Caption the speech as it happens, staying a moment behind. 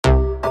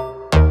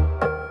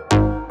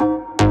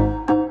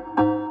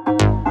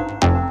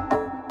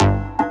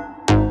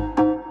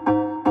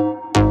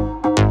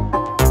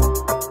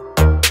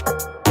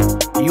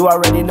You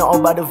already know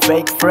about the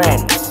fake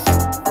friends.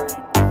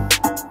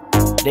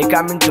 They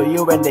coming to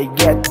you when they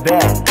get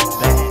banned.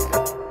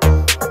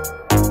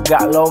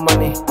 Got low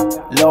money,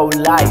 low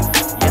life.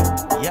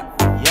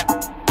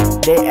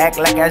 They act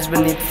like has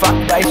been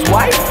fucked by his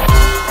wife.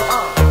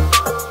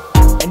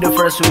 In the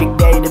first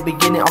weekday, the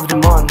beginning of the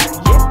month,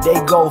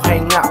 they go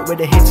hang out with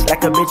the hits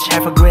like a bitch,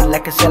 have a grin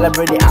like a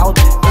celebrity out.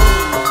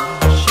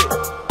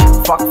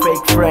 Fuck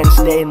fake friends,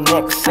 they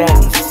make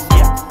sense.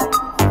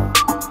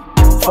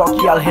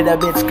 Fuck y'all hit a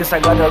bitch, cause I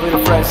got a real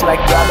friends like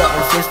brother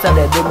and sister.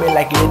 They do me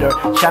like glitter,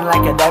 shine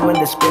like a diamond,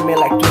 they spin me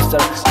like twister.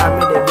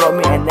 Hammy, they blow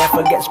me and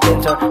never get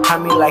splinter.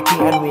 Hammy like king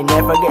and we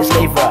never get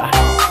slaver.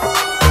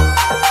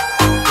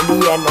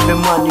 In the end of the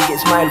month you get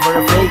smile for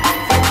a fake,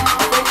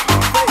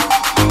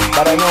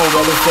 but I know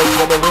where the fake,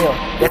 where the real,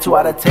 that's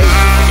what I take.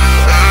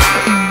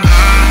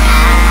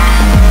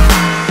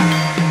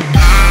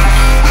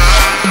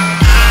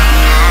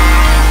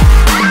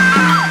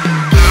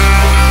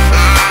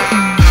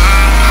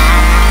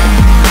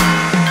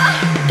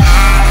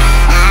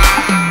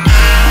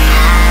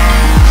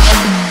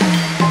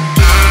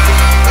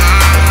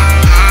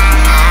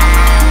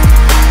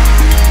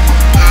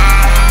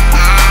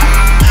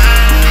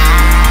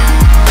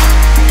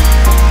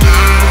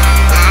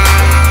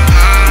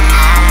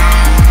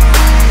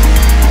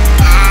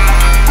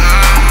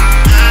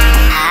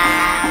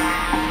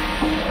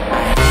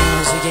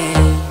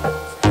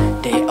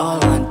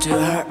 To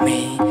hurt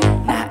me,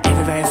 not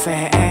everybody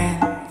fair.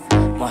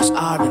 Most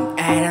of them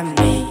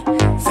enemy.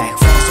 Fake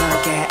friends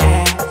don't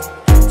care.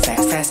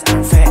 Fake friends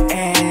unfair.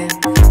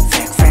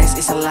 Fake friends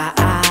is a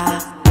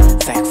lie.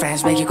 Fake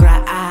friends make you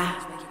cry.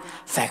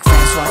 Fake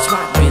friends watch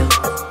my bill.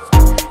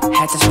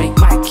 Had to speak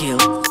my kill.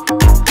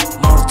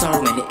 More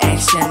talk many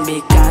action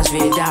because we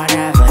don't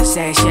have a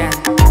session.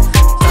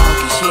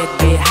 Talking shit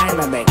behind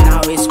my back.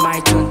 Now it's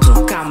my turn to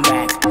come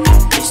back.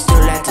 It's too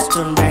late to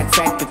turn back.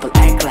 Fake people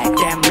act like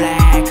them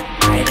black.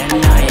 I don't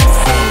know your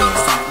feeling,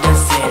 fuck the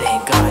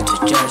feeling, go to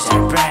church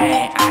and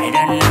pray. I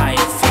don't know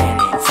your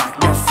feeling, fuck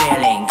the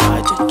feeling, go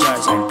to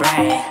church and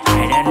pray.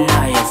 I don't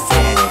know your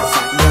feeling,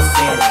 fuck the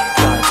feeling,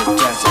 go to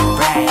church and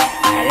pray.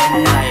 I don't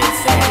know your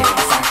feeling,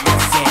 fuck the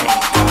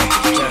feeling, go to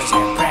church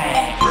and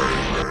pray.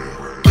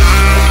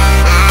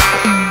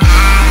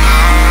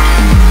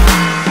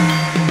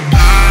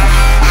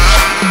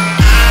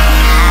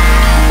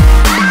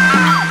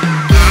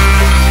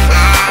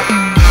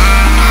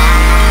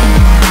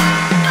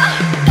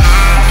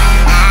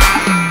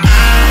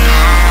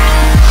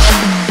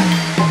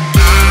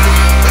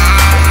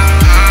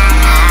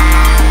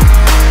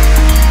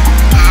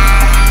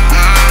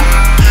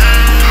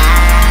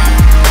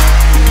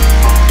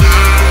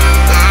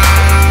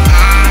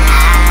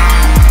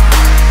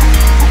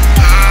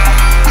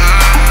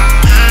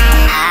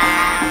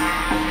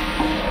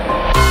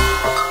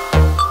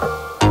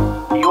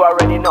 You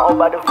already know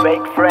about the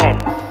fake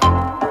friends.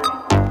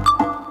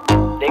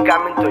 They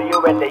coming to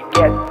you when they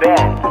get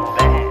banned.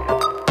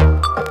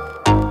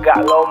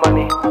 Got low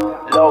money,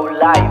 low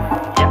life.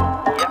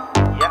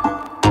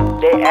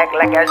 They act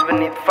like has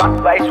been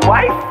fucked by his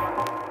wife.